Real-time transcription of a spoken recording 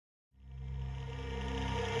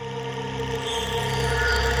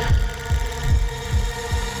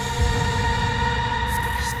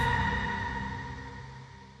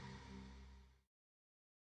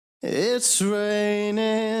It's raining,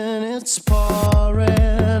 it's pouring,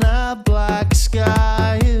 a black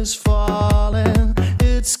sky is falling.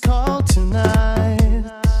 It's cold tonight.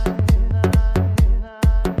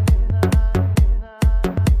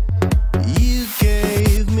 You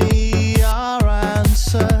gave me your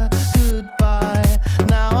answer, goodbye.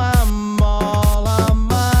 Now I'm all on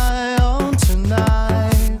my own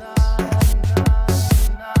tonight.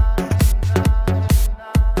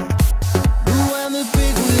 When the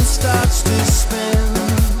big wheel starts to spin,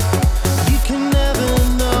 you can never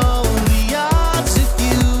know the odds. If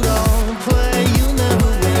you don't play, you'll never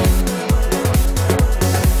win.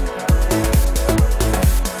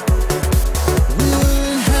 We were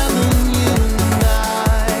in heaven, you and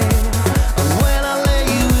I, and when I lay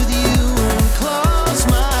you with you and close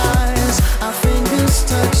my eyes, our fingers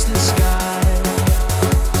touch the sky.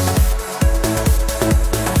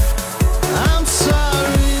 I'm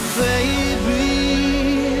sorry, baby,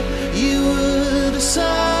 you were the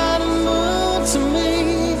sun and moon to me.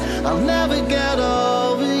 I'll never get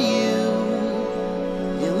over you,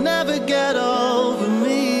 you'll never get over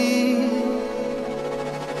me.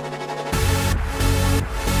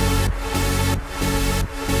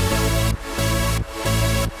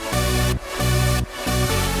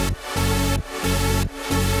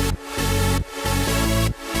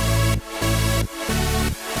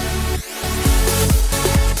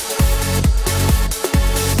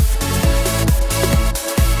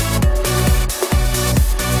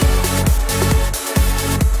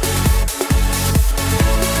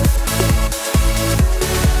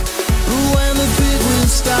 When the big wheel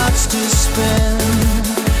starts to spin,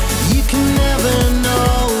 you can never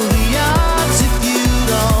know the odds. If you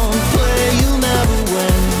don't play, you'll never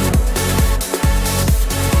win.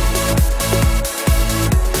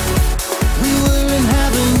 We were in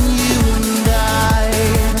heaven, you and I,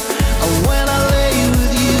 and when I lay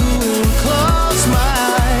with you and close my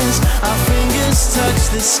eyes, our fingers touch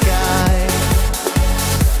the sky.